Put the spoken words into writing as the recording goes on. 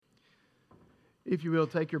If you will,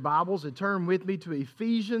 take your Bibles and turn with me to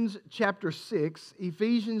Ephesians chapter 6.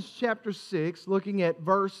 Ephesians chapter 6, looking at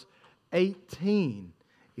verse 18.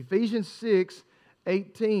 Ephesians 6,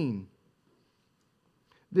 18.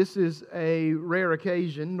 This is a rare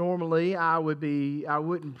occasion. Normally, I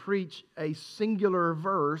wouldn't preach a singular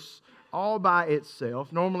verse all by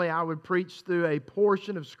itself. Normally, I would preach through a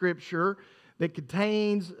portion of Scripture that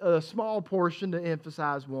contains a small portion to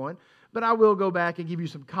emphasize one. But I will go back and give you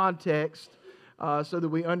some context so that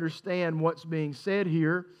we understand what's being said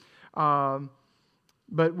here. But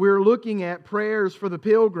we're looking at prayers for the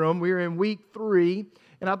Pilgrim. We're in week 3,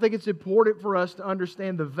 and I think it's important for us to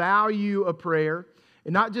understand the value of prayer,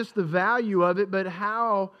 and not just the value of it, but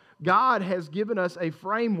how God has given us a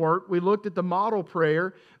framework. We looked at the model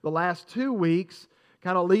prayer the last 2 weeks,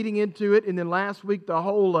 kind of leading into it, and then last week the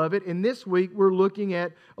whole of it. And this week we're looking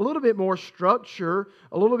at a little bit more structure,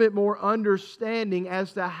 a little bit more understanding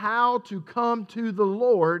as to how to come to the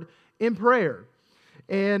Lord in prayer.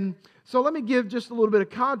 And so let me give just a little bit of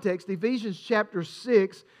context. Ephesians chapter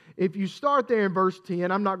 6, if you start there in verse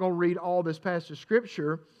 10, I'm not going to read all this passage of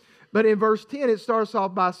Scripture, but in verse 10 it starts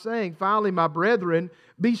off by saying, "Finally, my brethren,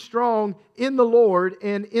 be strong in the Lord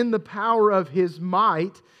and in the power of His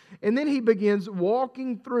might." And then he begins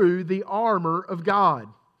walking through the armor of God.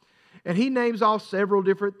 And he names off several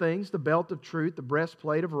different things: the belt of truth, the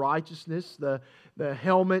breastplate of righteousness, the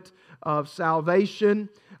helmet of salvation,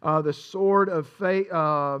 the sword of faith,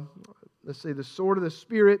 the sword of the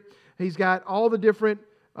Spirit. He's got all the different,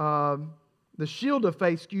 the shield of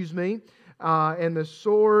faith, and the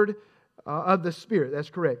sword of the Spirit.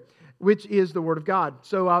 That's correct, which is the Word of God.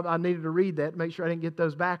 So I needed to read that, make sure I didn't get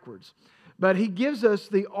those backwards. But he gives us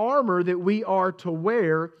the armor that we are to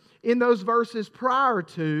wear in those verses prior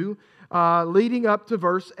to, leading up to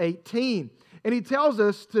verse 18. And he tells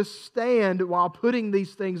us to stand while putting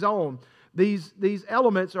these things on. These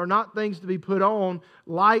elements are not things to be put on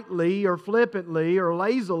lightly or flippantly or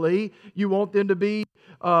lazily. You want them to be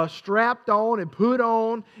strapped on and put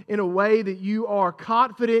on in a way that you are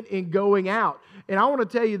confident in going out. And I want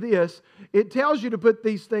to tell you this, it tells you to put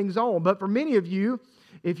these things on. But for many of you,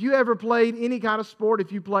 if you ever played any kind of sport,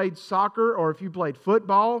 if you played soccer or if you played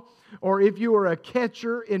football, or if you were a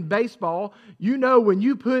catcher in baseball, you know when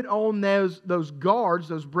you put on those guards,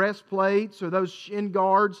 those breastplates or those shin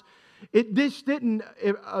guards, it didn't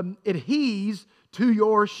adhere to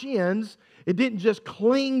your shins. It didn't just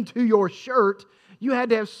cling to your shirt. You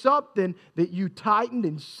had to have something that you tightened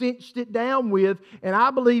and cinched it down with. And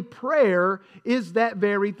I believe prayer is that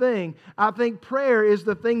very thing. I think prayer is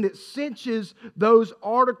the thing that cinches those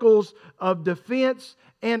articles of defense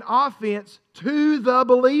and offense to the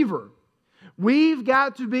believer. We've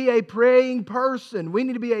got to be a praying person. We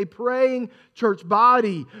need to be a praying church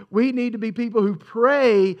body. We need to be people who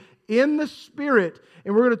pray in the Spirit.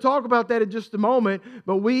 And we're going to talk about that in just a moment,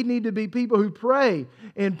 but we need to be people who pray.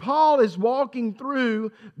 And Paul is walking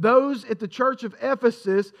through those at the church of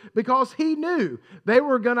Ephesus because he knew they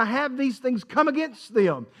were going to have these things come against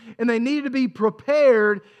them. And they needed to be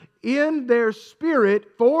prepared in their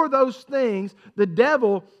spirit for those things. The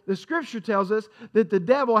devil, the Scripture tells us that the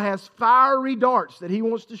devil has fiery darts that he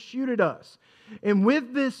wants to shoot at us. And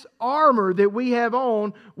with this armor that we have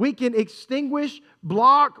on, we can extinguish,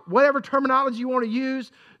 block, whatever terminology you want to use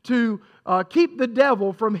to keep the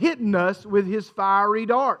devil from hitting us with his fiery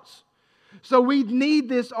darts. So we need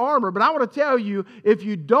this armor. But I want to tell you, if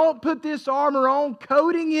you don't put this armor on,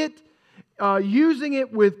 coating it, using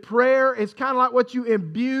it with prayer, it's kind of like what you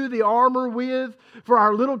imbue the armor with for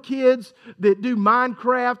our little kids that do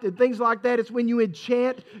Minecraft and things like that. It's when you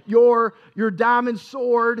enchant your diamond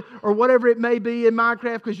sword or whatever it may be in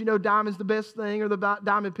Minecraft, because you know diamond's the best thing, or the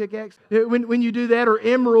diamond pickaxe. When you do that, or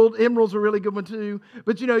emerald's a really good one too.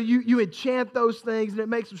 But you know, you enchant those things and it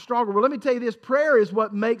makes them stronger. Well, let me tell you this, prayer is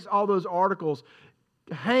what makes all those articles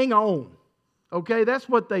hang on. Okay, that's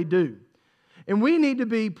what they do. And we need to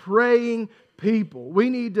be praying people.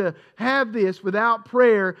 We need to have this without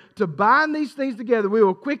prayer to bind these things together. We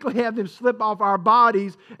will quickly have them slip off our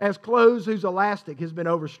bodies as clothes whose elastic has been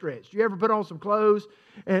overstretched. You ever put on some clothes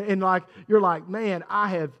and like you're like, man, I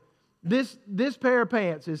have this pair of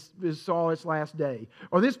pants is saw its last day.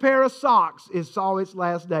 Or this pair of socks saw its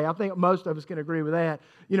last day. I think most of us can agree with that.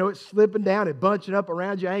 You know, it's slipping down and bunching up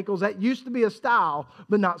around your ankles. That used to be a style,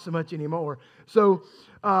 but not so much anymore. So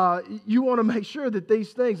you want to make sure that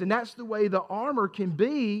these things, and that's the way the armor can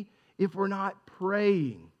be if we're not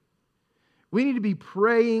praying. We need to be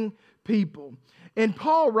praying people. And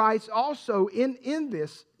Paul writes also in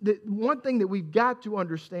this, that one thing that we've got to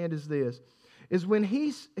understand is this, is when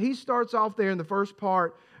he starts off there in the first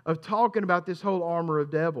part of talking about this whole armor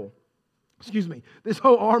of devil. this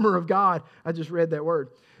whole armor of God. I just read that word.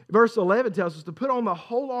 Verse 11 tells us to put on the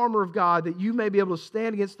whole armor of God that you may be able to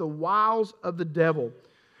stand against the wiles of the devil.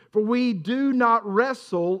 For we do not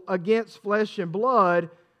wrestle against flesh and blood,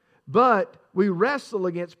 but we wrestle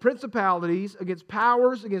against principalities, against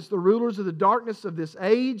powers, against the rulers of the darkness of this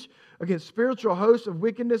age, against spiritual hosts of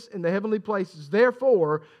wickedness in the heavenly places.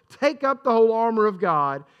 Therefore, take up the whole armor of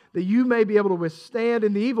God, that you may be able to withstand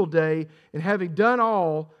in the evil day, and having done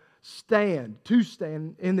all, stand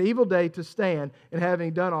in the evil day, to stand, and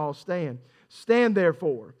having done all, stand. Stand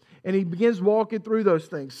therefore. And he begins walking through those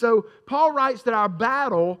things. So Paul writes that whom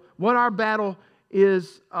our battle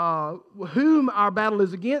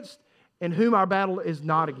is against, and whom our battle is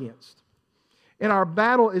not against. And our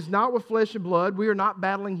battle is not with flesh and blood. We are not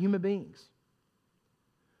battling human beings.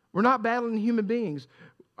 We're not battling human beings.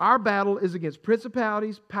 Our battle is against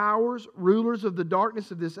principalities, powers, rulers of the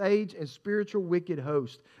darkness of this age, and spiritual wicked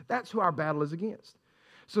hosts. That's who our battle is against.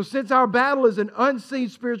 So since our battle is an unseen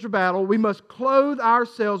spiritual battle, we must clothe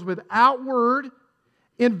ourselves with outward,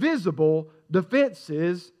 invisible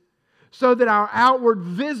defenses, so that our outward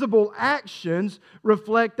visible actions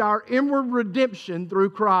reflect our inward redemption through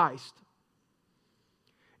Christ.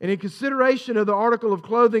 And in consideration of the article of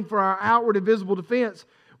clothing for our outward and visible defense,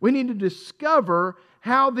 we need to discover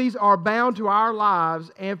how these are bound to our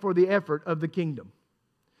lives and for the effort of the kingdom.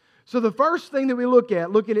 So the first thing that we looking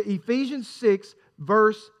at Ephesians 6,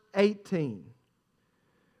 verse 18.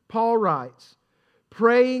 Paul writes,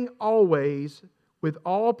 praying always with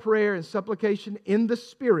all prayer and supplication in the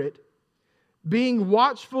Spirit, being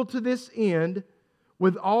watchful to this end,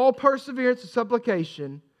 with all perseverance and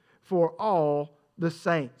supplication for all the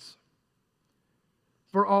saints.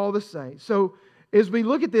 For all the saints. So, as we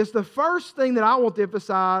look at this, the first thing that I want to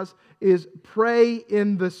emphasize is pray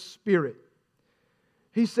in the Spirit.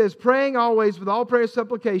 He says, praying always with all prayer and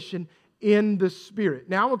supplication in the Spirit.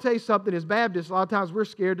 Now, I want to tell you something. As Baptists, a lot of times we're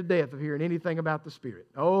scared to death of hearing anything about the Spirit.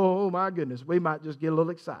 Oh, my goodness. We might just get a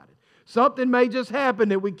little excited. Something may just happen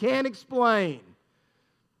that we can't explain.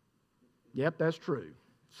 Yep, that's true.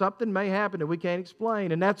 Something may happen that we can't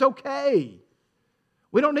explain, and that's okay.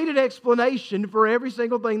 We don't need an explanation for every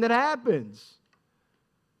single thing that happens.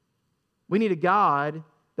 We need a God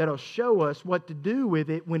that'll show us what to do with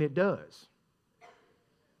it when it does.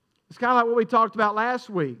 It's kind of like what we talked about last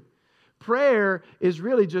week. Prayer is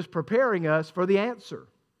really just preparing us for the answer,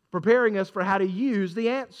 preparing us for how to use the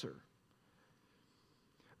answer.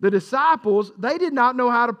 The disciples, they did not know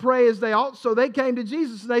how to pray as they ought, so they came to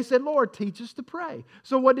Jesus and they said, Lord, teach us to pray.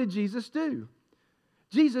 So what did Jesus do?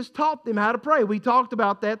 Jesus taught them how to pray. We talked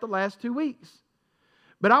about that the last 2 weeks.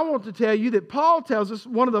 But I want to tell you that Paul tells us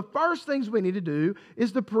one of the first things we need to do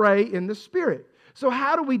is to pray in the Spirit. So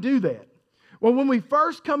how do we do that? Well, when we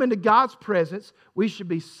first come into God's presence, we should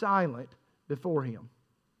be silent before Him.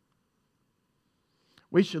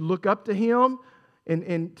 We should look up to Him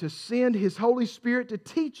and to send His Holy Spirit to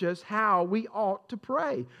teach us how we ought to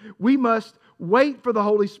pray. We must wait for the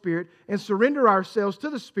Holy Spirit and surrender ourselves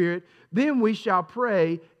to the Spirit. Then we shall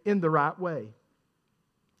pray in the right way.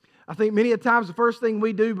 I think many a times the first thing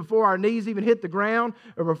we do before our knees even hit the ground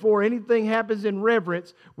or before anything happens in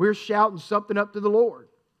reverence, we're shouting something up to the Lord.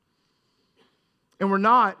 And we're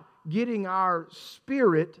not getting our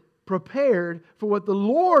spirit prepared for what the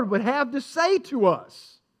Lord would have to say to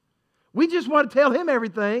us. We just want to tell Him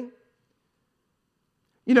everything.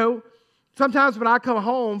 You know, sometimes when I come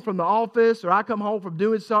home from the office or I come home from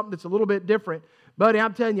doing something that's a little bit different, buddy,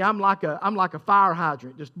 I'm telling you, I'm like a fire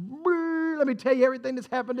hydrant. Just, let me tell you everything that's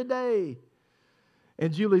happened today.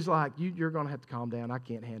 And Julie's like, you're going to have to calm down. I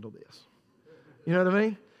can't handle this. You know what I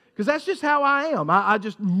mean? Because that's just how I am. I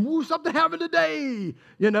just, something happened today,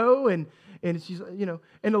 you know. And she's, you know,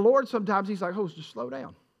 and the Lord sometimes He's like, just slow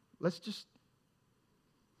down. Let's just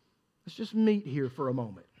meet here for a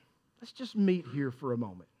moment. Let's just meet here for a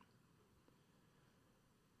moment.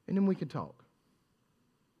 And then we can talk.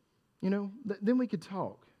 You know, then we could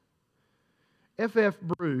talk. F.F.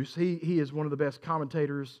 Bruce, he is one of the best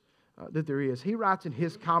commentators that there is. He writes in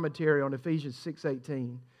his commentary on Ephesians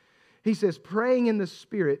 6:18, he says, praying in the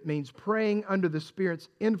Spirit means praying under the Spirit's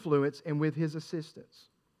influence and with His assistance.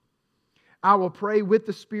 I will pray with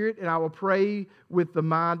the Spirit and I will pray with the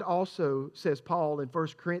mind also, says Paul in 1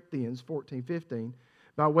 Corinthians 14:15.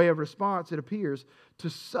 By way of response, it appears to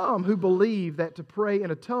some who believe that to pray in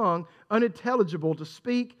a tongue unintelligible to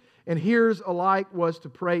speak and hearers alike was to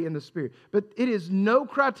pray in the Spirit. But it is no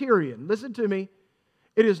criterion, listen to me,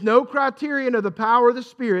 it is no criterion of the power of the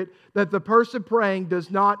Spirit that the person praying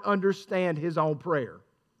does not understand his own prayer.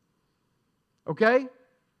 Okay?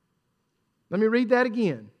 Let me read that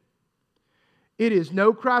again. It is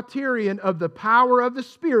no criterion of the power of the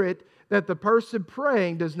Spirit that the person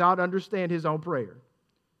praying does not understand his own prayer.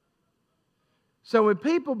 So when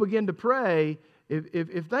people begin to pray,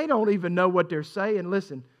 if they don't even know what they're saying,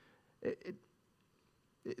 listen,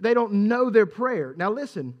 they don't know their prayer. Now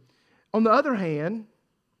listen, on the other hand,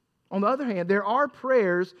 there are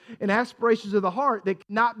prayers and aspirations of the heart that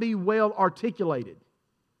cannot be well articulated.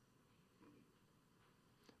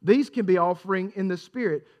 These can be offering in the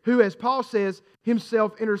Spirit, who, as Paul says,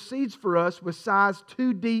 himself intercedes for us with sighs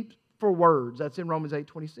too deep for words. That's in Romans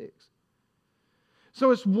 8:26. So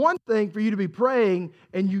it's one thing for you to be praying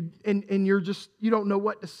and you don't know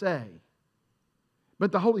what to say.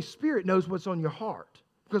 But the Holy Spirit knows what's on your heart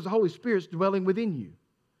because the Holy Spirit's dwelling within you.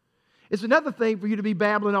 It's another thing for you to be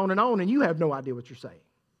babbling on and you have no idea what you're saying.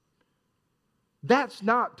 That's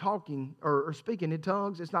not talking or speaking in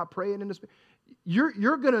tongues. It's not praying in the Spirit.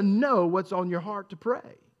 You're going to know what's on your heart to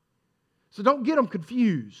pray. So don't get them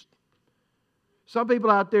confused. Some people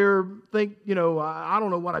out there think, I don't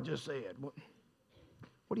know what I just said. What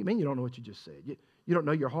do you mean you don't know what you just said? You don't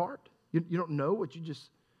know your heart? You don't know what you just...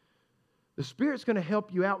 The Spirit's going to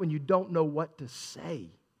help you out when you don't know what to say.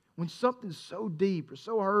 When something's so deep or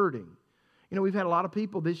so hurting. We've had a lot of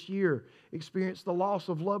people this year experience the loss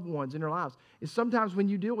of loved ones in their lives. And sometimes when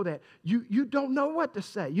you deal with that, you don't know what to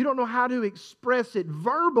say. You don't know how to express it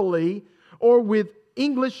verbally or with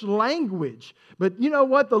English language. But you know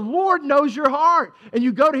what? The Lord knows your heart. And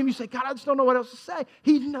you go to Him, you say, God, I just don't know what else to say.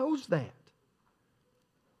 He knows that.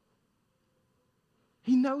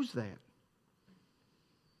 He knows that.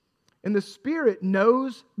 And the Spirit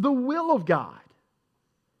knows the will of God.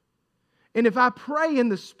 And if I pray in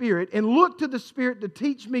the Spirit and look to the Spirit to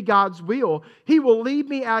teach me God's will, He will lead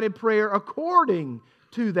me out in prayer according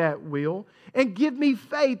to that will and give me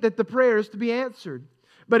faith that the prayer is to be answered.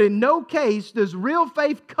 But in no case does real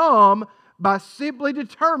faith come by simply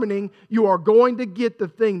determining you are going to get the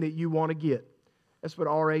thing that you want to get. That's what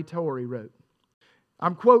R.A. Torrey wrote.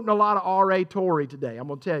 I'm quoting a lot of R.A. Torrey today. I'm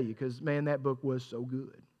going to tell you because, man, that book was so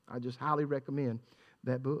good. I just highly recommend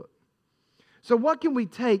that book. So what can we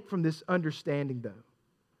take from this understanding, though?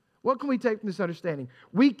 What can we take from this understanding?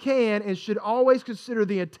 We can and should always consider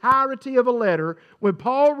the entirety of a letter. When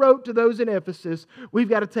Paul wrote to those in Ephesus, we've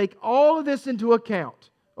got to take all of this into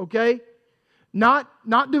account, okay? Not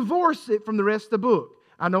divorce it from the rest of the book.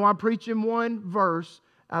 I know I'm preaching one verse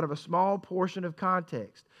out of a small portion of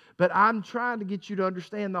context, but I'm trying to get you to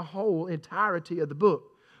understand the whole entirety of the book.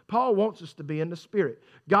 Paul wants us to be in the Spirit.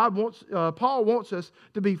 Paul wants us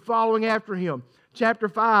to be following after Him. Chapter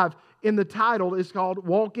 5 in the title is called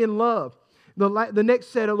Walk in Love. The next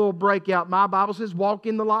set, a little breakout. My Bible says walk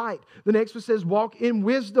in the light. The next one says walk in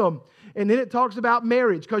wisdom. And then it talks about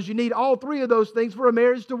marriage because you need all three of those things for a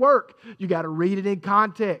marriage to work. You got to read it in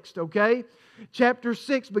context, okay? Chapter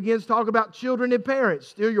 6 begins talking about children and parents.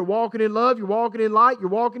 Still, you're walking in love, you're walking in light, you're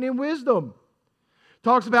walking in wisdom.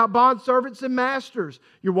 Talks about bondservants and masters.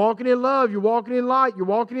 You're walking in love, you're walking in light, you're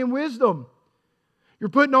walking in wisdom. You're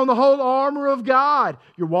putting on the whole armor of God.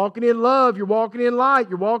 You're walking in love, you're walking in light,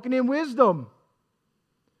 you're walking in wisdom.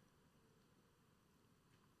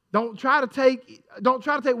 Don't try to take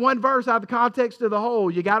one verse out of the context of the whole.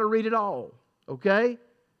 You got to read it all, okay?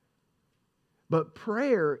 But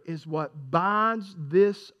prayer is what binds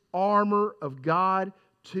this armor of God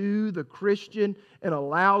to the Christian and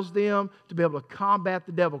allows them to be able to combat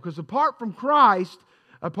the devil. Because apart from Christ,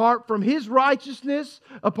 apart from His righteousness,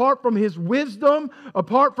 apart from His wisdom,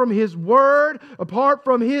 apart from His word, apart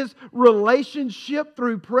from His relationship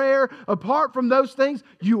through prayer, apart from those things,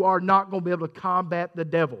 you are not going to be able to combat the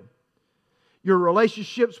devil. Your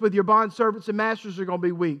relationships with your bondservants and masters are going to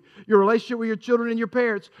be weak. Your relationship with your children and your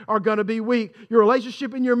parents are going to be weak. Your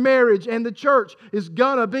relationship in your marriage and the church is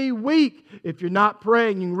going to be weak if you're not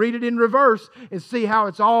praying. You can read it in reverse and see how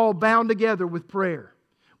it's all bound together with prayer,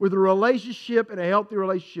 with a relationship and a healthy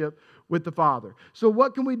relationship with the Father. So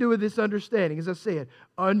what can we do with this understanding? As I said,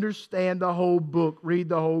 understand the whole book. Read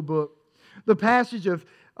the whole book. The passage of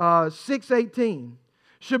 6:18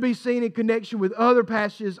 should be seen in connection with other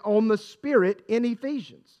passages on the Spirit in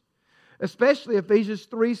Ephesians, especially Ephesians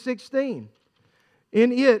 3:16.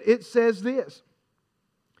 In it says this.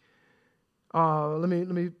 Let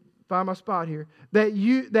me find my spot here.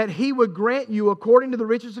 That He would grant you, according to the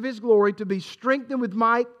riches of His glory, to be strengthened with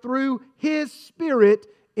might through His Spirit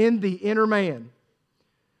in the inner man.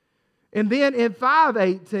 And then in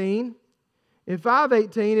 5:18,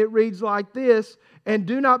 it reads like this: and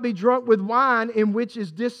do not be drunk with wine, in which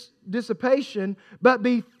is dissipation, but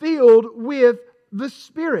be filled with the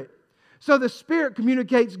Spirit. So the Spirit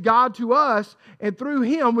communicates God to us, and through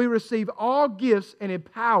Him we receive all gifts and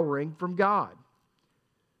empowering from God.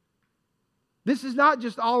 This is not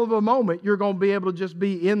just all of a moment you're going to be able to just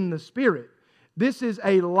be in the Spirit. This is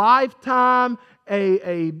a lifetime,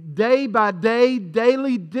 a day-by-day,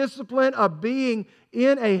 daily discipline of being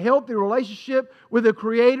in a healthy relationship with the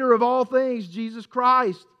Creator of all things, Jesus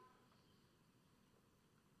Christ.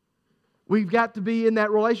 We've got to be in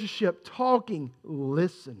that relationship, talking,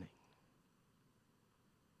 listening.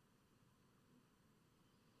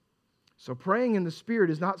 So praying in the Spirit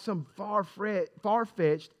is not some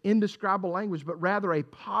far-fetched, indescribable language, but rather a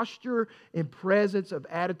posture and presence of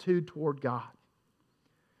attitude toward God.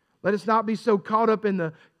 Let us not be so caught up in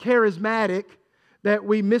the charismatic that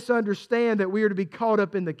we misunderstand that we are to be caught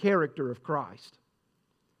up in the character of Christ.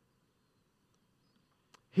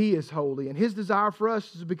 He is holy, and His desire for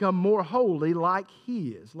us is to become more holy like He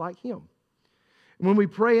is, like Him. When we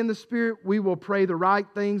pray in the Spirit, we will pray the right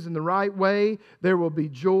things in the right way. There will be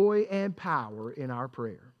joy and power in our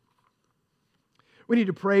prayer. We need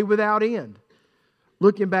to pray without end.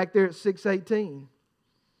 Looking back there at 6:18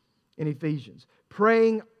 in Ephesians.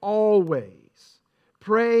 Praying always.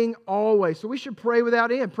 Praying always. So we should pray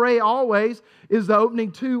without end. Pray always is the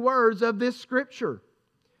opening two words of this scripture.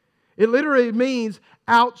 It literally means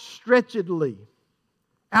outstretchedly.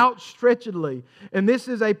 Outstretchedly. And this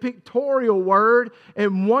is a pictorial word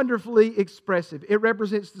and wonderfully expressive. It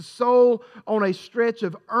represents the soul on a stretch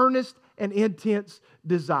of earnest and intense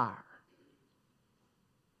desire.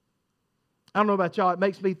 I don't know about y'all, it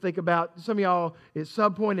makes me think about some of y'all at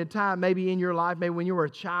some point in time, maybe in your life, maybe when you were a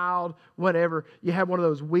child, whatever, you had one of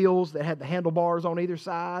those wheels that had the handlebars on either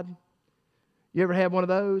side. You ever had one of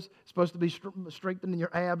those? It's supposed to be strengthening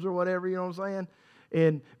your abs or whatever, you know what I'm saying?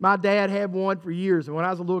 And my dad had one for years. And when I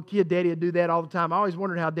was a little kid, Daddy would do that all the time. I always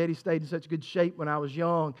wondered how Daddy stayed in such good shape when I was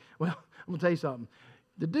young. Well, I'm going to tell you something.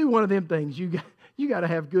 To do one of them things, you got to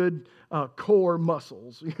have good core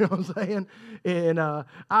muscles. You know what I'm saying? And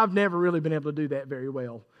I've never really been able to do that very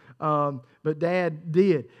well. But Dad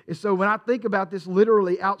did. And so when I think about this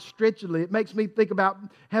literally outstretchedly, it makes me think about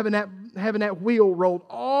having that wheel rolled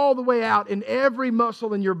all the way out and every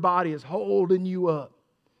muscle in your body is holding you up.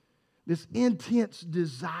 This intense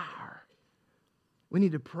desire. We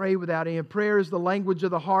need to pray without end. Prayer is the language of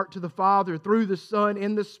the heart to the Father through the Son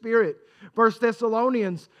in the Spirit. 1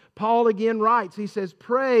 Thessalonians, Paul again writes, he says,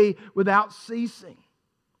 pray without ceasing.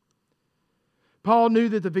 Paul knew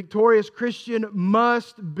that the victorious Christian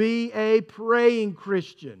must be a praying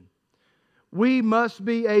Christian. We must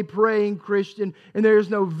be a praying Christian, and there is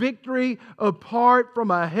no victory apart from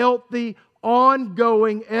a healthy,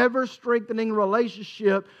 ongoing, ever-strengthening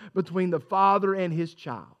relationship between the Father and His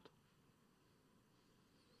child.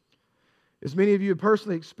 As many of you have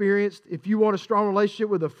personally experienced, if you want a strong relationship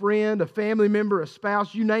with a friend, a family member, a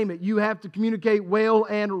spouse, you name it, you have to communicate well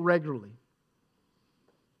and regularly.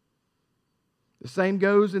 The same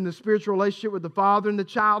goes in the spiritual relationship with the Father and the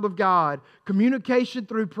child of God. Communication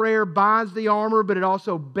through prayer binds the armor, but it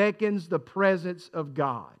also beckons the presence of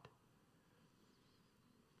God.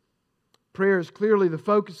 Prayer is clearly the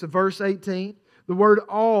focus of verse 18. The word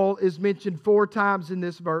all is mentioned 4 times in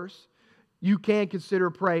this verse. You can consider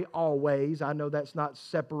pray always. I know that's not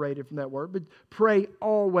separated from that word, but pray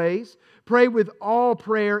always. Pray with all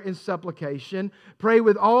prayer and supplication. Pray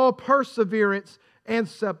with all perseverance and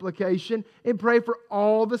supplication. And pray for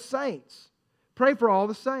all the saints. Pray for all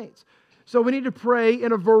the saints. So we need to pray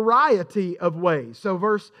in a variety of ways. So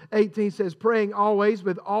verse 18 says, praying always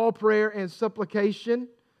with all prayer and supplication.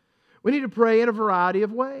 We need to pray in a variety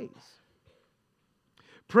of ways.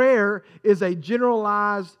 Prayer is a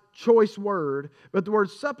generalized choice word, but the word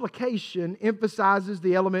supplication emphasizes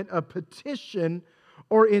the element of petition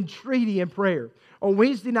or entreaty in prayer. On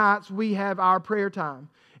Wednesday nights, we have our prayer time,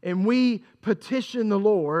 and we petition the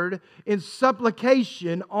Lord in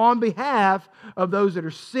supplication on behalf of those that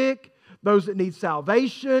are sick, those that need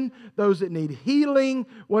salvation, those that need healing,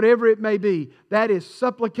 whatever it may be. That is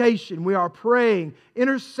supplication. We are praying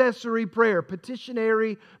intercessory prayer,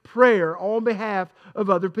 petitionary prayer on behalf of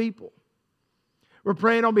other people. We're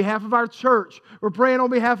praying on behalf of our church. We're praying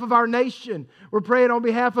on behalf of our nation. We're praying on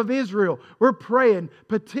behalf of Israel. We're praying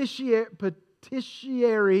petitionary.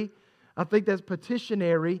 I think that's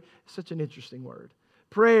petitionary. Such an interesting word.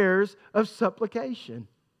 Prayers of supplication.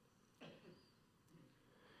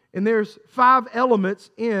 And there's 5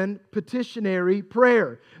 elements in petitionary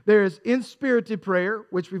prayer. There is inspirited prayer,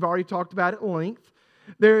 which we've already talked about at length.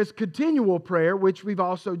 There is continual prayer, which we've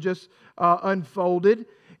also just unfolded.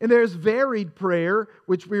 And there's varied prayer,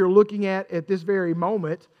 which we are looking at this very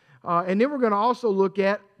moment. And then we're going to also look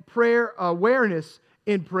at prayer awareness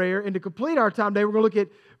in prayer. And to complete our time today, we're going to look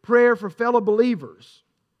at prayer for fellow believers.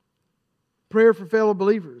 Prayer for fellow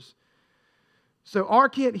believers. So R.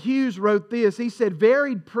 Kent Hughes wrote this. He said,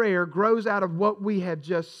 varied prayer grows out of what we have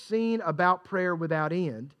just seen about prayer without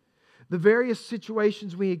end. The various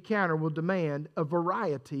situations we encounter will demand a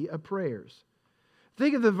variety of prayers.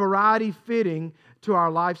 Think of the variety fitting to our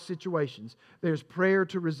life situations. There's prayer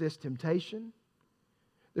to resist temptation.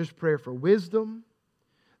 There's prayer for wisdom.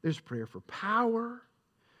 There's prayer for power.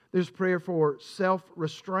 There's prayer for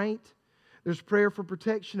self-restraint. There's prayer for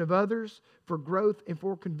protection of others, for growth, and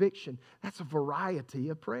for conviction. That's a variety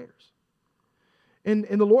of prayers. And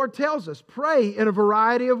the Lord tells us, pray in a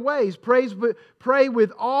variety of ways. Pray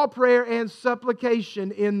with all prayer and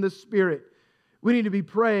supplication in the Spirit. We need to be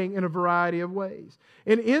praying in a variety of ways.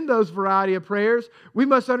 And in those variety of prayers, we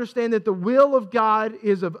must understand that the will of God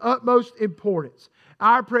is of utmost importance.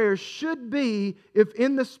 Our prayers should be, if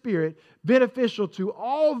in the Spirit, beneficial to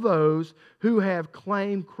all those who have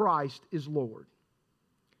claimed Christ is Lord.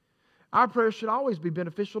 Our prayers should always be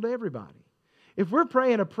beneficial to everybody. If we're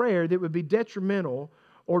praying a prayer that would be detrimental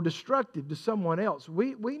or destructive to someone else,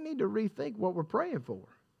 we need to rethink what we're praying for.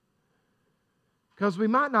 Because we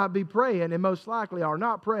might not be praying, and most likely are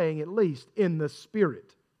not praying, at least in the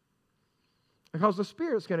Spirit. Because the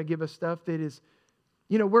Spirit's going to give us stuff that is,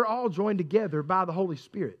 we're all joined together by the Holy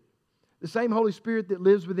Spirit. The same Holy Spirit that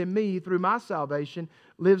lives within me through my salvation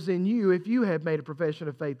lives in you if you have made a profession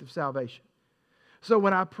of faith of salvation. So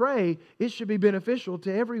when I pray, it should be beneficial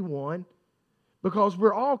to everyone because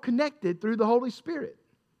we're all connected through the Holy Spirit.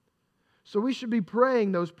 So we should be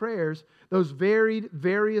praying those prayers, those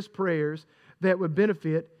various prayers that would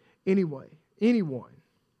benefit anyone.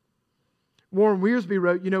 Warren Wiersbe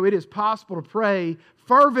wrote, it is possible to pray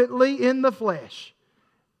fervently in the flesh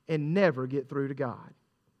and never get through to God.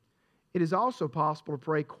 It is also possible to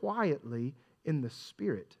pray quietly in the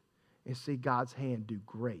Spirit and see God's hand do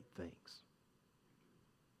great things.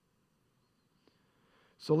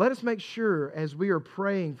 So let us make sure as we are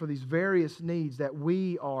praying for these various needs that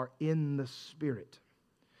we are in the Spirit.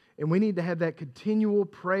 And we need to have that continual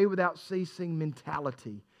pray without ceasing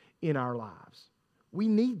mentality in our lives. We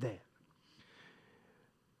need that.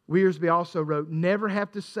 Wiersbe also wrote, never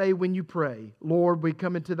have to say when you pray, Lord, we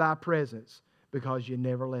come into thy presence, because you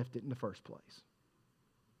never left it in the first place.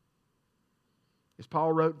 As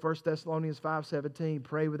Paul wrote in 1 Thessalonians 5:17,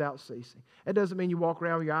 pray without ceasing. That doesn't mean you walk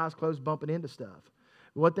around with your eyes closed bumping into stuff.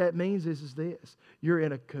 What that means is this.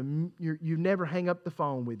 You never hang up the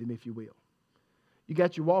phone with him, if you will. You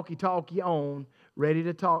got your walkie-talkie on, ready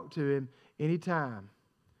to talk to him anytime.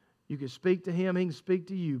 You can speak to him, he can speak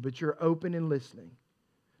to you, but you're open and listening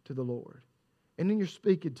to the Lord. And then you're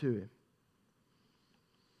speaking to him.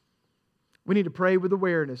 We need to pray with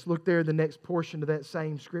awareness. Look there in the next portion of that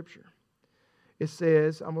same scripture. It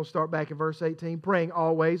says, I'm going to start back in verse 18, praying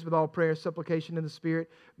always with all prayer and supplication in the Spirit,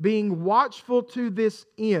 being watchful to this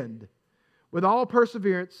end, with all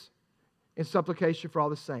perseverance and supplication for all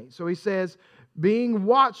the saints. So he says, being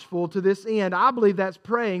watchful to this end. I believe that's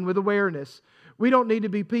praying with awareness. We don't need to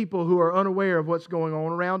be people who are unaware of what's going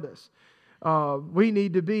on around us. We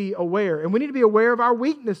need to be aware. And we need to be aware of our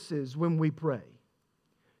weaknesses when we pray.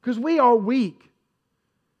 Because we are weak.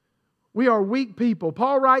 We are weak people.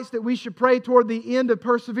 Paul writes that we should pray toward the end of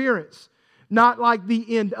perseverance. Not like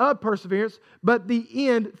the end of perseverance, but the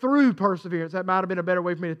end through perseverance. That might have been a better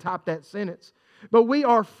way for me to type that sentence. But we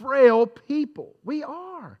are frail people. We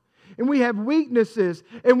are. And we have weaknesses.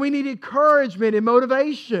 And we need encouragement and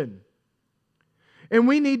motivation. And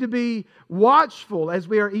we need to be watchful as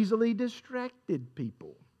we are easily distracted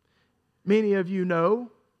people. Many of you know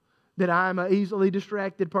that I'm an easily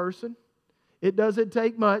distracted person. It doesn't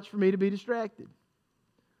take much for me to be distracted.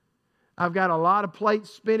 I've got a lot of plates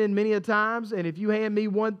spinning many a times, and if you hand me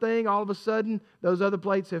one thing, all of a sudden those other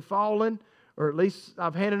plates have fallen, or at least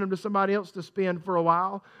I've handed them to somebody else to spin for a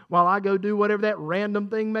while I go do whatever that random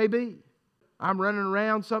thing may be. I'm running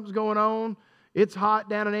around, something's going on. It's hot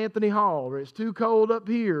down in Anthony Hall, or it's too cold up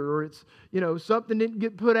here, or it's, something didn't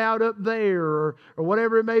get put out up there, or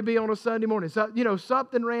whatever it may be on a Sunday morning. So,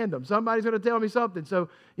 something random. Somebody's going to tell me something. So,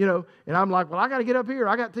 and I'm like, well, I got to get up here.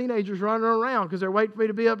 I got teenagers running around because they're waiting for me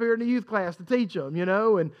to be up here in the youth class to teach them,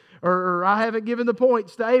 or I haven't given the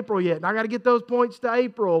points to April yet, and I got to get those points to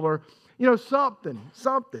April, or, something.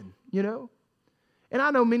 And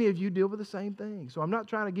I know many of you deal with the same thing. So I'm not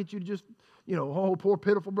trying to get you to just, oh, poor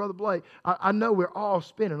pitiful Brother Blake. I know we're all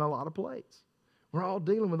spinning a lot of plates. We're all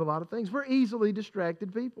dealing with a lot of things. We're easily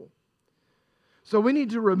distracted people. So we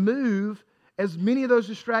need to remove as many of those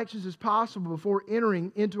distractions as possible before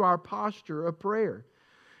entering into our posture of prayer.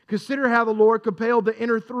 Consider how the Lord compelled the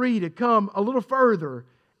inner three to come a little further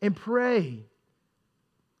and pray.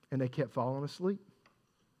 And they kept falling asleep.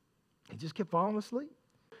 They just kept falling asleep.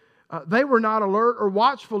 They were not alert or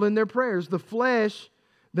watchful in their prayers. The flesh,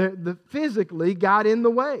 the physically got in the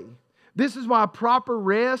way. This is why proper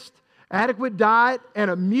rest, adequate diet,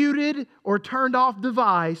 and a muted or turned off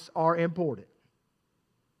device are important.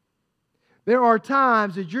 There are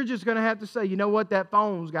times that you're just going to have to say, you know what, that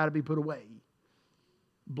phone's got to be put away.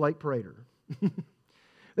 Blake Prater.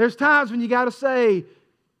 There's times when you got to say,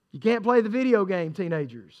 you can't play the video game,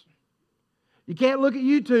 teenagers. You can't look at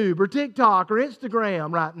YouTube or TikTok or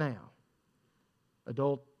Instagram right now.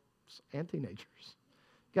 Adults and teenagers.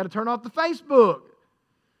 You got to turn off the Facebook.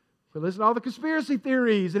 If you listen to all the conspiracy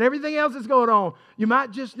theories and everything else that's going on, you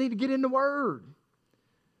might just need to get in the Word.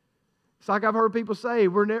 It's like I've heard people say,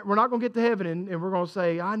 we're not going to get to heaven and we're going to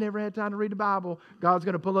say, I never had time to read the Bible. God's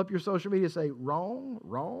going to pull up your social media and say, wrong,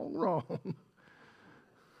 wrong, wrong.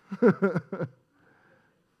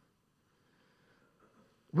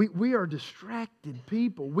 We are distracted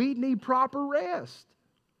people. We need proper rest.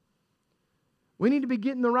 We need to be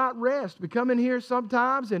getting the right rest. We come in here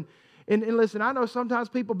sometimes and listen, I know sometimes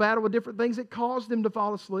people battle with different things that cause them to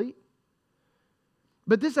fall asleep.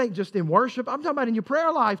 But this ain't just in worship. I'm talking about in your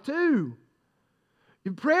prayer life too.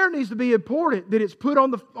 Your prayer needs to be important, that it's put on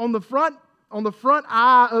the front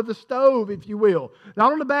eye of the stove, if you will.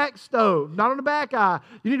 Not on the back stove, not on the back eye.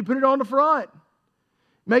 You need to put it on the front.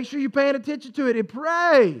 Make sure you're paying attention to it and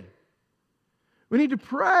pray. We need to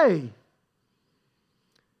pray.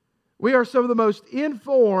 We are some of the most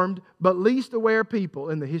informed but least aware people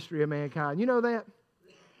in the history of mankind. You know that?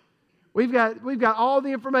 We've got all the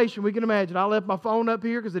information we can imagine. I left my phone up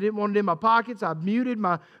here because I didn't want it in my pockets. I've muted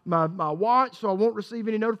my watch so I won't receive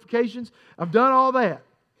any notifications. I've done all that.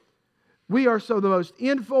 We are so the most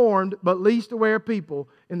informed but least aware people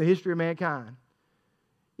in the history of mankind.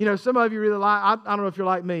 You know, some of you really like, I don't know if you're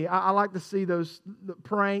like me, I like to see the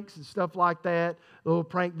pranks and stuff like that, little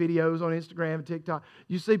prank videos on Instagram and TikTok.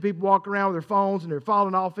 You see people walk around with their phones and they're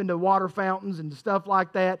falling off into water fountains and stuff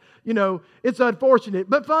like that. You know, it's unfortunate,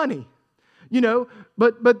 but funny. You know,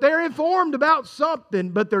 but they're informed about something,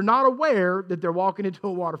 but they're not aware that they're walking into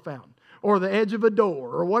a water fountain or the edge of a door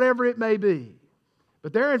or whatever it may be.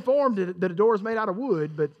 But they're informed that a door is made out of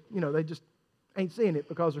wood, but, you know, they just ain't seeing it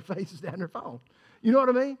because their face is down their phone. You know what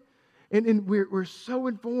I mean? And we're so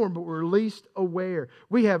informed, but we're least aware.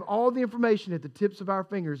 We have all the information at the tips of our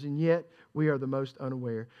fingers, and yet we are the most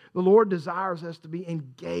unaware. The Lord desires us to be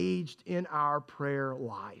engaged in our prayer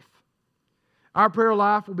life. Our prayer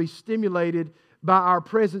life will be stimulated by our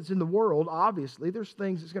presence in the world. Obviously, there's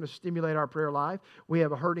things that's going to stimulate our prayer life. We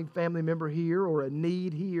have a hurting family member here or a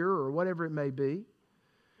need here or whatever it may be.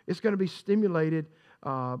 It's going to be stimulated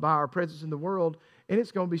by our presence in the world, and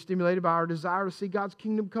it's going to be stimulated by our desire to see God's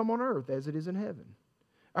kingdom come on earth as it is in heaven.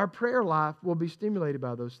 Our prayer life will be stimulated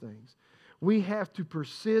by those things. We have to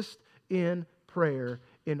persist in prayer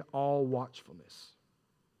in all watchfulness.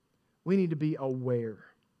 We need to be aware.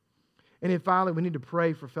 And then finally, we need to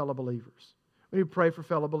pray for fellow believers. We need to pray for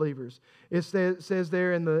fellow believers. It says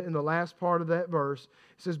there in the last part of that verse,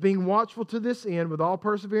 it says, being watchful to this end with all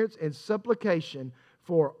perseverance and supplication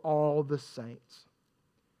for all the saints.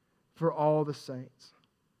 For all the saints.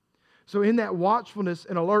 So in that watchfulness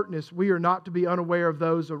and alertness, we are not to be unaware of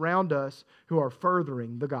those around us who are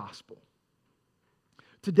furthering the gospel.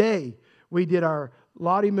 Today, we did our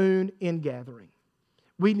Lottie Moon ingathering.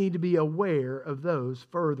 We need to be aware of those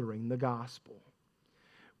furthering the gospel.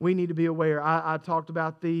 We need to be aware. I talked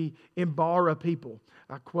about the Imbara people.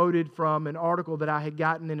 I quoted from an article that I had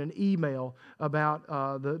gotten in an email about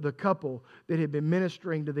the couple that had been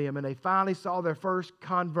ministering to them, and they finally saw their first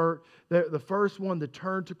convert, the first one to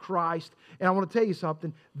turn to Christ. And I want to tell you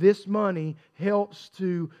something. This money helps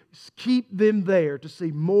to keep them there, to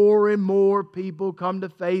see more and more people come to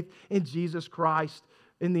faith in Jesus Christ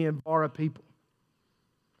in the Imbara people.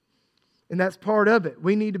 And that's part of it.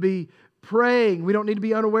 We need to be praying. We don't need to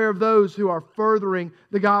be unaware of those who are furthering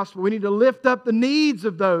the gospel. We need to lift up the needs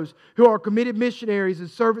of those who are committed missionaries and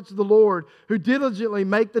servants of the Lord who diligently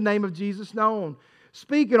make the name of Jesus known.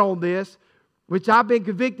 Speaking on this, which I've been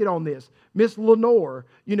convicted on this, Miss Lenore,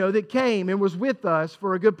 that came and was with us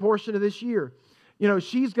for a good portion of this year.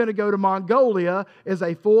 She's going to go to Mongolia as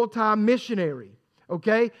a full-time missionary.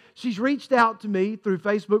 Okay? She's reached out to me through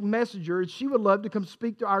Facebook Messenger, and she would love to come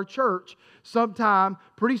speak to our church sometime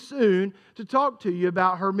pretty soon to talk to you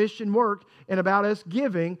about her mission work and about us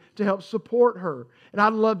giving to help support her. And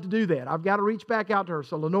I'd love to do that. I've got to reach back out to her.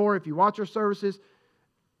 So, Lenore, if you watch our services,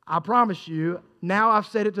 I promise you, now I've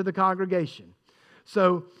said it to the congregation.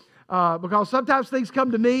 So, because sometimes things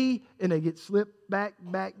come to me and they get slipped back,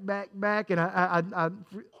 and I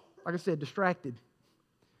like I said, distracted.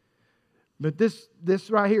 But this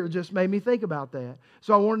right here just made me think about that.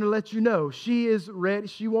 So I wanted to let you know, she is ready.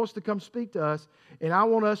 She wants to come speak to us. And I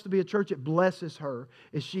want us to be a church that blesses her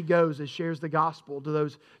as she goes and shares the gospel to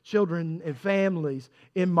those children and families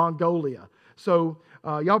in Mongolia. So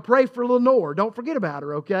y'all pray for Lenore. Don't forget about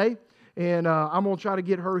her, okay? And I'm going to try to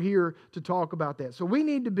get her here to talk about that. So we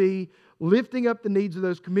need to be lifting up the needs of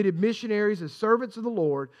those committed missionaries as servants of the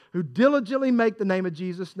Lord who diligently make the name of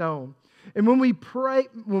Jesus known. And when we pray,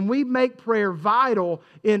 when we make prayer vital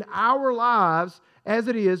in our lives as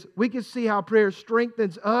it is, we can see how prayer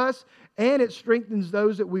strengthens us and it strengthens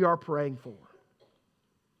those that we are praying for.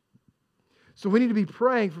 So we need to be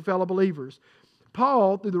praying for fellow believers.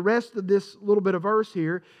 Paul, through the rest of this little bit of verse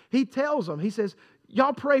here, he tells them, he says,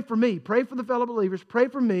 y'all pray for me. Pray for the fellow believers. Pray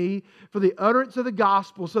for me for the utterance of the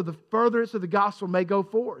gospel so the furtherance of the gospel may go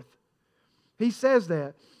forth. He says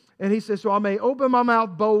that. And he says, so I may open my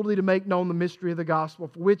mouth boldly to make known the mystery of the gospel,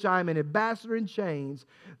 for which I am an ambassador in chains,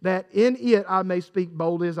 that in it I may speak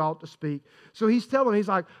boldly as I ought to speak. So he's telling, he's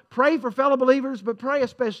like, pray for fellow believers, but pray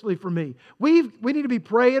especially for me. We need to be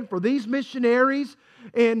praying for these missionaries.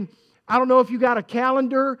 And I don't know if you got a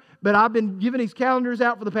calendar, but I've been giving these calendars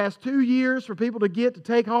out for the past 2 years for people to get to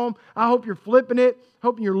take home. I hope you're flipping it,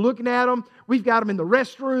 hoping you're looking at them. We've got them in the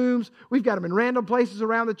restrooms. We've got them in random places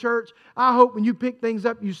around the church. I hope when you pick things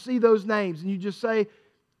up, you see those names and you just say,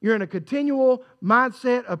 you're in a continual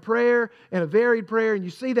mindset of prayer and a varied prayer, and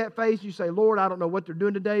you see that face, you say, Lord, I don't know what they're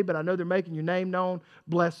doing today, but I know they're making your name known.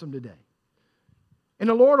 Bless them today. And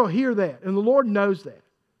the Lord will hear that, and the Lord knows that.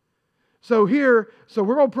 So we're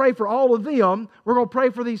going to pray for all of them. We're going to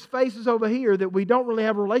pray for these faces over here that we don't really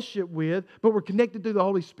have a relationship with, but we're connected through the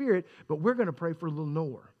Holy Spirit. But we're going to pray for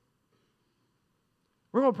Lenore.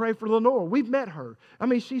 We're going to pray for Lenore. We've met her. I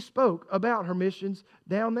mean, she spoke about her missions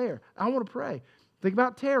down there. I want to pray. Think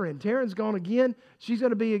about Taryn. Taryn's gone again. She's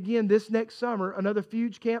going to be again this next summer, another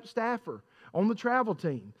Fuge Camp staffer on the travel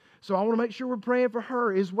team. So I want to make sure we're praying for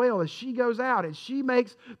her as well as she goes out and she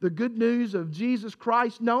makes the good news of Jesus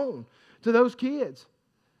Christ known to those kids.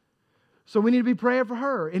 So we need to be praying for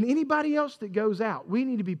her. And anybody else that goes out, we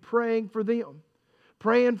need to be praying for them.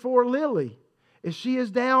 Praying for Lily as she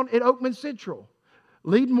is down at Oakman Central,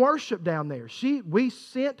 leading worship down there. We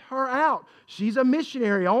sent her out. She's a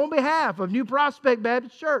missionary on behalf of New Prospect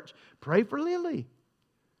Baptist Church. Pray for Lily.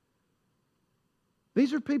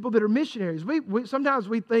 These are people that are missionaries. Sometimes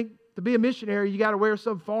we think to be a missionary, you got to wear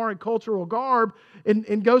some foreign cultural garb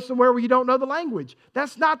and go somewhere where you don't know the language.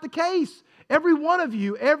 That's not the case. Every one of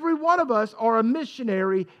you, every one of us are a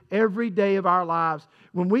missionary every day of our lives.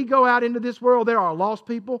 When we go out into this world, there are lost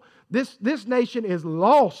people. This nation is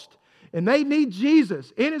lost, and they need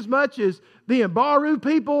Jesus inasmuch as the Mbaru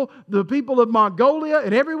people, the people of Mongolia,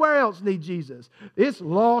 and everywhere else need Jesus. It's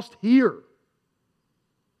lost here.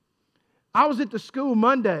 I was at the school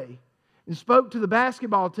Monday and spoke to the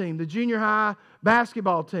basketball team, the junior high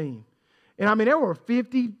basketball team. And I mean, there were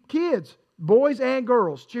 50 kids, boys and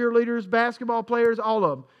girls, cheerleaders, basketball players, all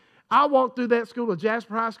of them. I walked through that school at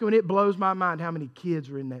Jasper High School, and it blows my mind how many kids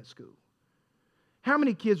are in that school. How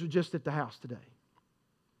many kids were just at the house today?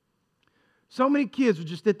 So many kids were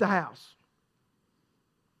just at the house.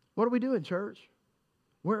 What are we doing, church?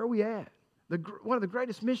 Where are we at? One of the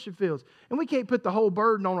greatest mission fields. And we can't put the whole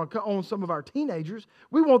burden on some of our teenagers.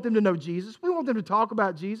 We want them to know Jesus. We want them to talk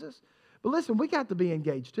about Jesus. But listen, we got to be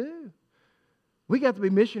engaged too. We got to be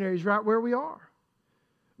missionaries right where we are.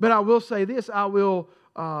 But I will say this, I will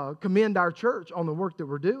commend our church on the work that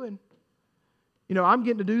we're doing. You know, I'm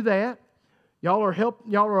getting to do that. Y'all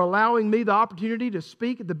are allowing me the opportunity to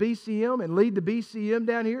speak at the BCM and lead the BCM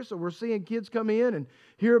down here. So we're seeing kids come in and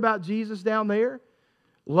hear about Jesus down there.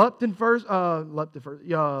 Lupton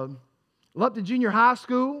Junior High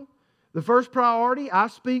School, the first priority. I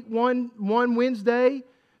speak one Wednesday.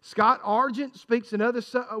 Scott Argent speaks another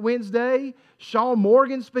Wednesday. Sean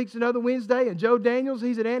Morgan speaks another Wednesday. And Joe Daniels,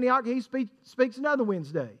 he's at Antioch, he speaks another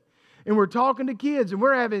Wednesday. And we're talking to kids, and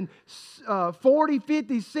we're having 40,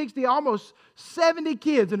 50, 60, almost 70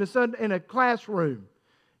 kids in a classroom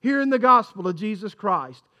hearing the gospel of Jesus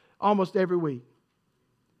Christ almost every week.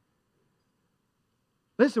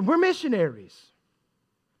 Listen, we're missionaries.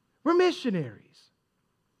 We're missionaries.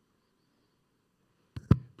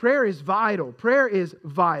 Prayer is vital. Prayer is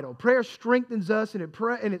vital. Prayer strengthens us, and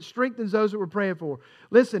it strengthens those that we're praying for.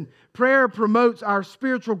 Listen, prayer promotes our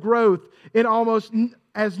spiritual growth in almost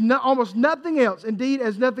nothing else. Indeed,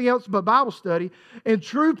 as nothing else but Bible study. And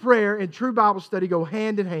true prayer and true Bible study go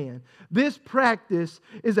hand in hand. This practice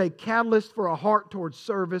is a catalyst for a heart towards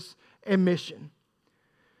service and mission.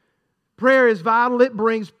 Prayer is vital. It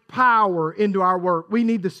brings power into our work. We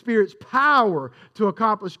need the Spirit's power to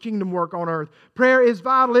accomplish kingdom work on earth. Prayer is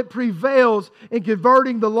vital. It prevails in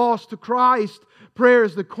converting the lost to Christ. Prayer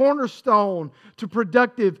is the cornerstone to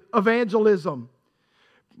productive evangelism.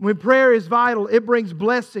 When prayer is vital, it brings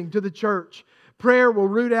blessing to the church. Prayer will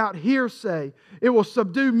root out hearsay. It will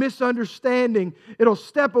subdue misunderstanding. It will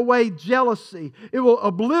step away jealousy. It will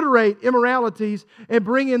obliterate immoralities and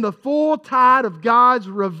bring in the full tide of God's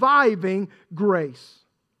reviving grace.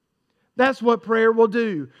 That's what prayer will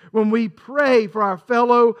do when we pray for our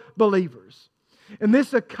fellow believers. And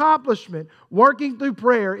this accomplishment, working through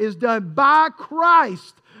prayer, is done by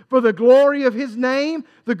Christ for the glory of His name,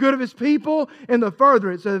 the good of His people, and the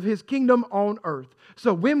furtherance of His kingdom on earth.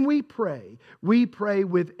 So when we pray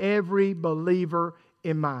with every believer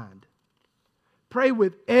in mind. Pray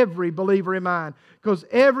with every believer in mind. Because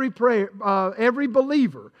every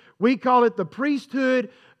believer, we call it the priesthood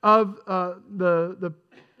of the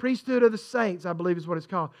priesthood of the saints, I believe is what it's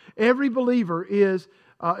called. Every believer is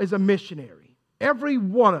a missionary. Every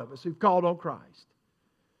one of us who've called on Christ.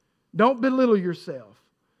 Don't belittle yourself.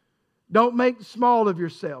 Don't make small of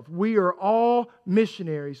yourself. We are all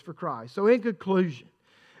missionaries for Christ. So in conclusion,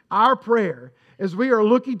 our prayer as we are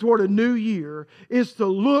looking toward a new year is to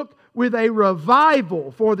look with a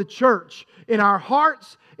revival for the church in our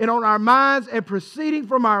hearts and on our minds and proceeding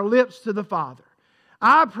from our lips to the Father.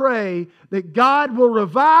 I pray that God will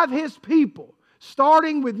revive His people,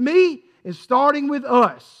 starting with me and starting with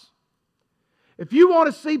us. If you want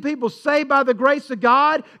to see people saved by the grace of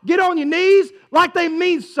God, get on your knees like they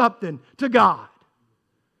mean something to God.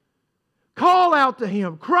 Call out to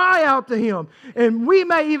Him. Cry out to Him. And we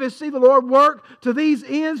may even see the Lord work to these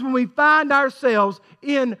ends when we find ourselves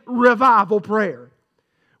in revival prayer.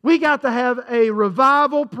 We got to have a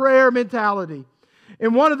revival prayer mentality.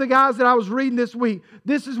 And one of the guys that I was reading this week,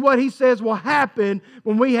 this is what he says will happen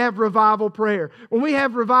when we have revival prayer. When we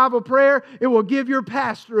have revival prayer, it will give your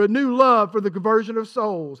pastor a new love for the conversion of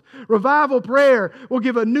souls. Revival prayer will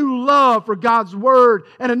give a new love for God's Word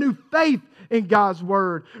and a new faith in God's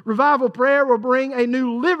Word. Revival prayer will bring a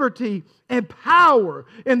new liberty and power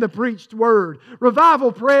in the preached Word.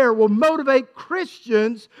 Revival prayer will motivate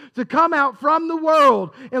Christians to come out from the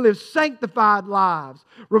world and live sanctified lives.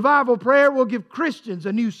 Revival prayer will give Christians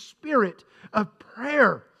a new spirit of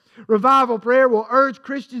prayer. Revival prayer will urge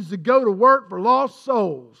Christians to go to work for lost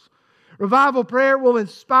souls. Revival prayer will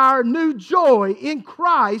inspire new joy in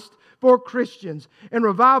Christ for Christians. And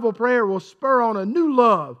revival prayer will spur on a new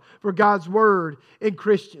love for God's Word in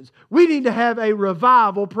Christians. We need to have a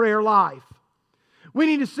revival prayer life. We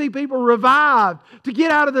need to see people revived, to get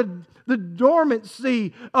out of the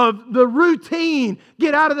dormancy of the routine,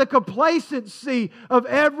 get out of the complacency of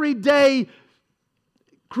everyday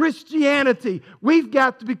Christianity. We've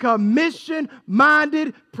got to become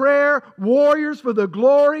mission-minded prayer warriors for the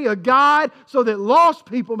glory of God so that lost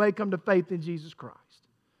people may come to faith in Jesus Christ.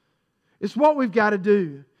 It's what we've got to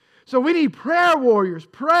do. So we need prayer warriors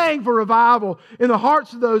praying for revival in the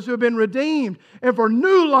hearts of those who have been redeemed and for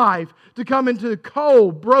new life to come into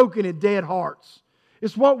cold, broken, and dead hearts.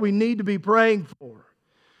 It's what we need to be praying for.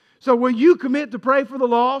 So will you commit to pray for the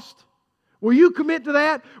lost? Will you commit to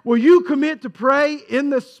that? Will you commit to pray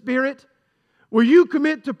in the Spirit? Will you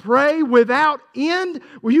commit to pray without end?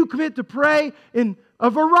 Will you commit to pray in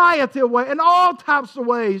a variety of ways, in all types of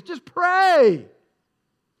ways? Just pray.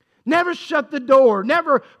 Never shut the door.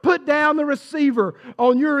 Never put down the receiver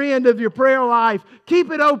on your end of your prayer life.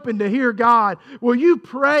 Keep it open to hear God. Will you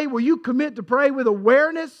pray? Will you commit to pray with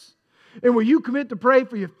awareness? And will you commit to pray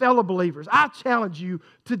for your fellow believers? I challenge you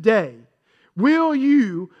today. Will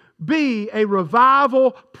you be a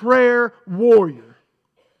revival prayer warrior?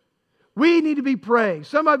 We need to be praying.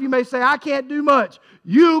 Some of you may say, I can't do much.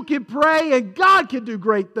 You can pray and God can do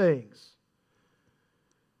great things.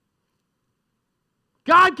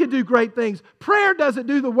 God can do great things. Prayer doesn't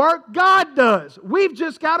do the work. God does. We've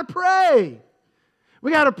just got to pray.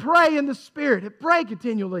 We got to pray in the Spirit and pray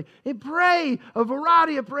continually and pray a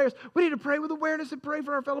variety of prayers. We need to pray with awareness and pray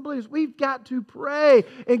for our fellow believers. We've got to pray,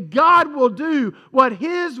 and God will do what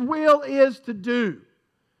His will is to do.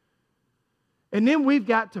 And then we've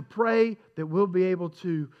got to pray that we'll be able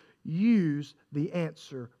to use the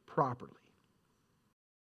answer properly.